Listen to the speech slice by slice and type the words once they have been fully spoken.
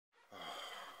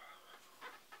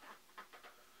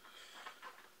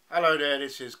Hello there,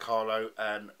 this is Carlo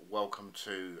and welcome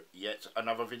to yet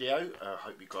another video.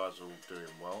 Hope you guys are all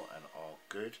doing well and are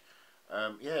good.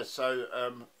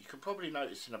 You can probably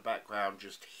notice in the background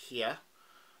just here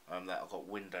that I've got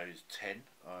Windows 10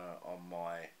 on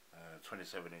my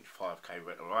 27-inch 5K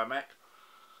Retina iMac.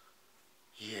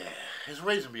 Yeah, there's a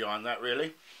reason behind that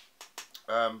really.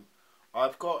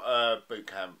 I've got Boot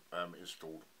Camp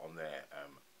installed on there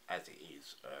as it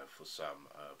is for some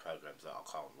programs that I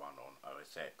can't run on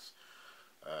OS X,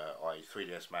 i.e.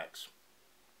 3ds Max,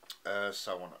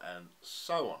 so on and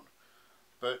so on.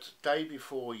 But day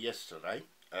before yesterday,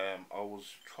 I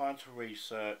was trying to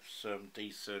research some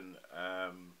decent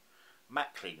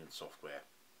Mac cleaning software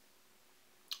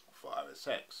for OS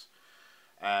X,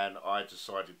 and I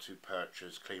decided to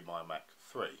purchase Clean My Mac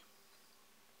 3.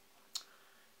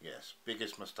 Yes,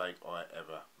 biggest mistake I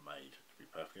ever made, to be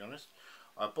perfectly honest.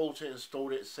 I bought it,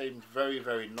 installed it, seemed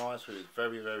very nice with its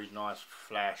very nice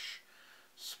flash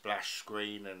splash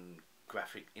screen and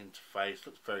graphic interface.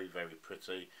 Looks very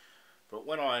pretty. But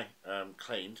when I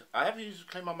cleaned, I have used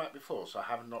Clean My Mac before, so I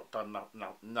have not done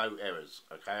no errors.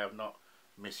 Okay, I have not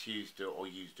misused it or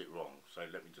used it wrong. So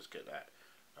let me just get that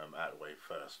out of the way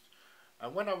first.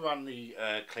 And when I run the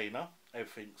cleaner,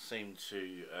 everything seemed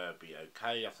to be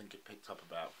okay. I think it picked up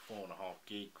about 4.5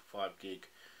 gig, 5 gig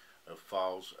of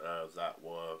files that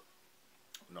were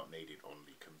not needed on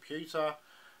the computer.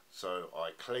 So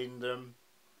I cleaned them,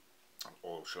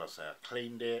 or shall I say I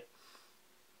cleaned it,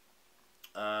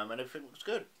 and everything looks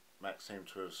good. Mac seemed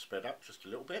to have sped up just a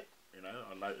little bit. You know,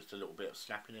 I noticed a little bit of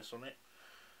snappiness on it.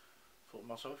 Thought to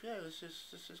myself, yeah, this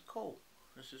is cool.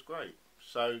 This is great.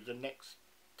 So the next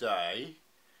day,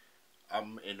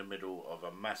 I'm in the middle of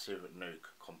a massive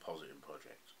Nuke compositing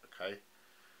project. Okay,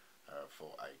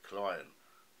 for a client.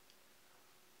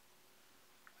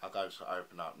 I go to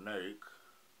open up Nuke.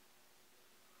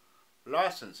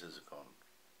 Licenses are gone.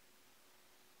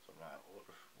 So I'm like,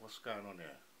 what's going on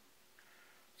here?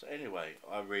 So anyway,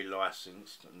 I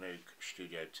relicensed Nuke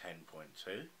Studio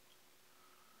 10.2.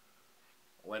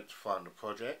 I went to find the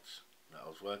project that I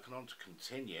was working on to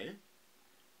continue.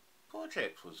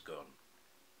 Project was gone.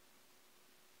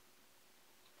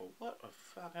 But what the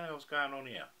fucking hell's going on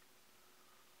here?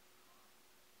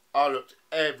 I looked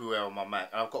everywhere on my Mac,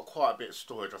 and I've got quite a bit of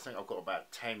storage. I think I've got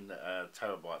about 10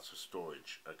 terabytes of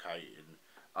storage. Okay,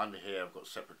 under here I've got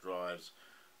separate drives.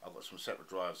 I've got some separate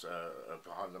drives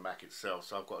behind the Mac itself,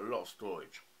 so I've got a lot of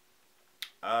storage.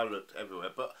 I looked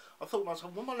everywhere, but I thought to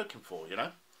myself, what am I looking for? You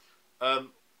know,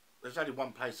 there's only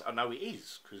one place I know it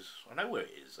is, because I know where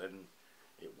it is, and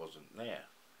it wasn't there.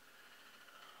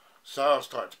 So I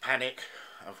started to panic.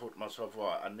 I thought to myself,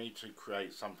 right, I need to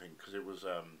create something, because it was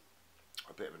a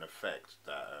bit of an effect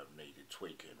that needed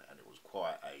tweaking, and it was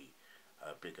quite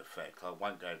a big effect. I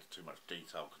won't go into too much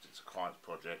detail because it's a client's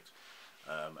project,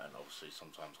 and obviously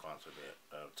sometimes clients are a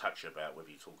bit touchy about whether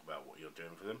you talk about what you're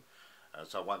doing for them,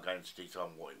 so I won't go into detail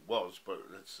on what it was, but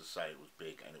let's just say it was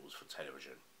big and it was for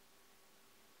television.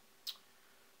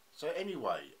 So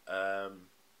anyway, I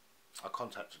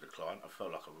contacted the client. I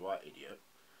felt like a right idiot.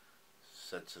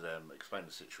 Said to them, explained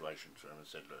the situation to them, and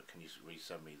said, look, can you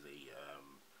resend me the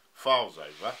files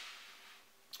over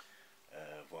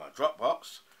via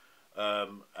Dropbox,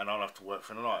 and I'll have to work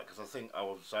for the night, because I think I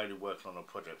was only working on a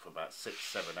project for about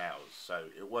 6-7 hours, so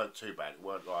it weren't too bad. It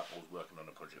weren't like I was working on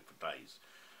a project for days,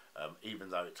 even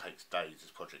though it takes days. This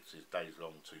project is days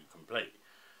long to complete.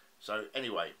 So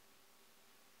anyway,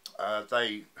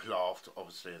 they laughed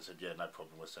obviously and said, yeah, no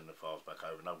problem, we'll send the files back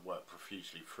over. And I've worked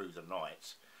profusely through the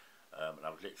night, and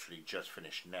I've literally just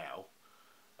finished now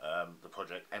the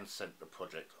project and sent the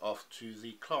project off to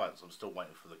the clients. I'm still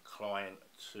waiting for the client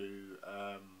to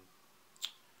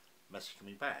message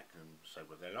me back and say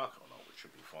whether they like it or not, which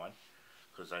should be fine,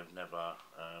 because they've never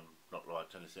not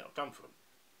liked anything I've done for them.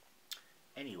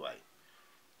 Anyway,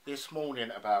 this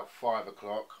morning about 5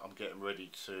 o'clock, I'm getting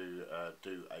ready to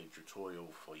do a tutorial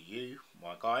for you,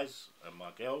 my guys and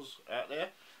my girls out there,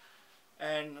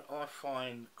 and I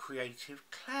find Creative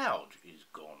Cloud is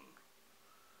gone.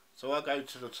 So I go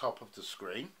to the top of the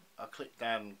screen, I click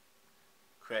down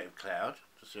Creative Cloud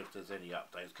to see if there's any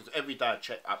updates, because every day I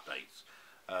check updates.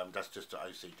 That's just the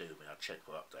OCD of me, I check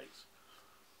for updates.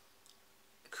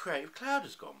 Creative Cloud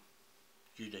is gone.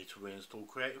 You need to reinstall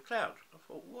Creative Cloud. I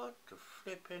thought, what the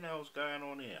flipping hell's going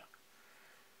on here?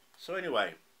 So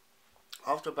anyway,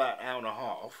 after about an hour and a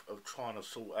half of trying to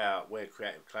sort out where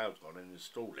Creative Cloud's gone and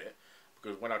install it,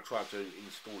 because when I tried to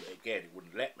install it again, it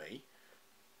wouldn't let me,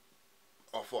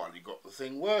 I finally got the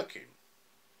thing working.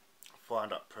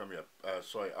 Find up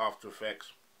After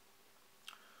Effects,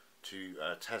 to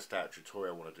test out a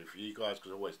tutorial I want to do for you guys,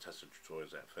 because I always test the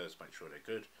tutorials out first, make sure they're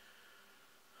good.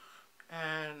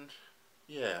 And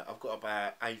yeah, I've got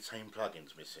about 18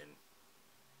 plugins missing.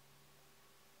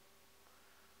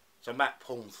 So Mac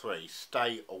Porn 3,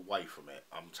 stay away from it.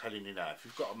 I'm telling you now, if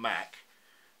you've got a Mac,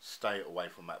 stay away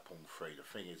from Mac Porn 3. The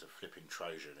thing is a flipping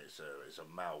Trojan. It's a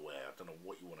malware. I don't know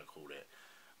what you want to call it,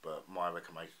 but my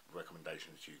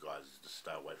recommendation to you guys is to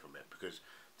stay away from it, because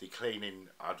the cleaning,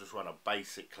 I just run a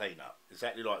basic cleanup,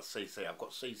 exactly like CC. I've got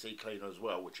ccleaner as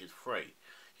well, which is free.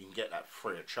 You can get that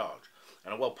free of charge,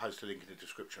 and I will post a link in the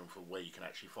description for where you can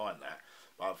actually find that.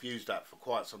 But I've used that for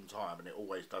quite some time, and it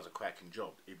always does a cracking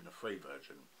job, even the free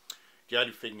version. The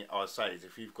only thing I say is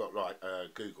if you've got like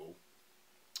Google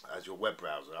as your web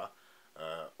browser,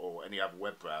 or any other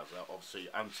web browser, obviously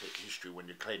untick history when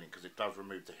you're cleaning, because it does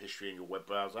remove the history in your web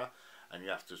browser, and you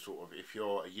have to sort of, if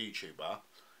you're a YouTuber,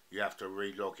 you have to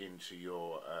re-log into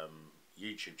your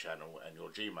YouTube channel and your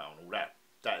Gmail and all that.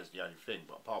 That is the only thing,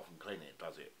 but apart from cleaning, it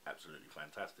does it absolutely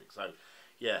fantastic. So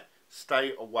yeah,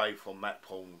 stay away from Mac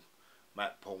Porn's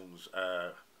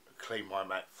Clean My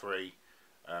Mac 3.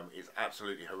 It's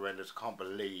absolutely horrendous. I can't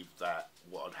believe that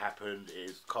what had happened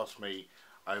is cost me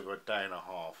over a day and a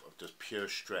half of just pure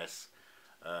stress,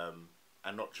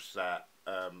 and not just that,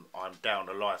 I'm down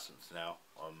a license now,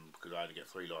 because I only get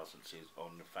 3 licenses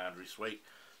on the Foundry Suite,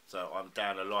 so I'm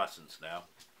down a license now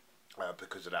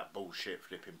because of that bullshit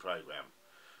flipping program.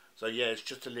 So yeah, it's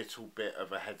just a little bit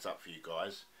of a heads up for you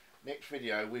guys. Next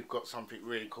video, we've got something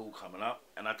really cool coming up,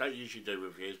 and I don't usually do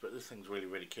reviews, but this thing's really,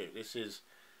 really cute. This is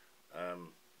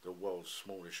the world's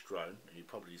smallest drone, and you've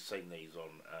probably seen these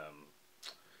on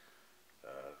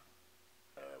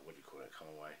what do you call it? Come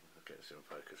away. I'll get this in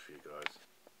focus for you guys.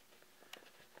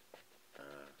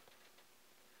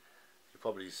 You've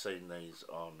probably seen these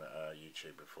on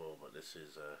YouTube before, but this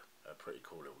is a pretty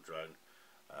cool little drone.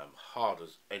 Hard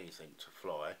as anything to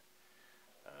fly,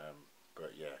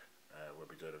 but yeah, we'll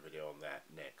be doing a video on that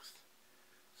next.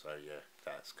 So yeah,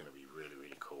 that's going to be really,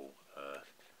 really cool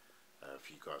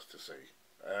for you guys to see.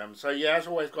 So yeah, as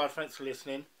always guys, thanks for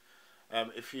listening.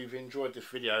 If you've enjoyed this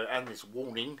video and this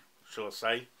warning, shall I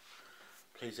say,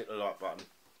 please hit the like button,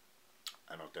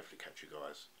 and I'll definitely catch you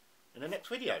guys in the next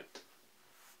video.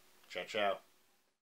 Ciao, ciao.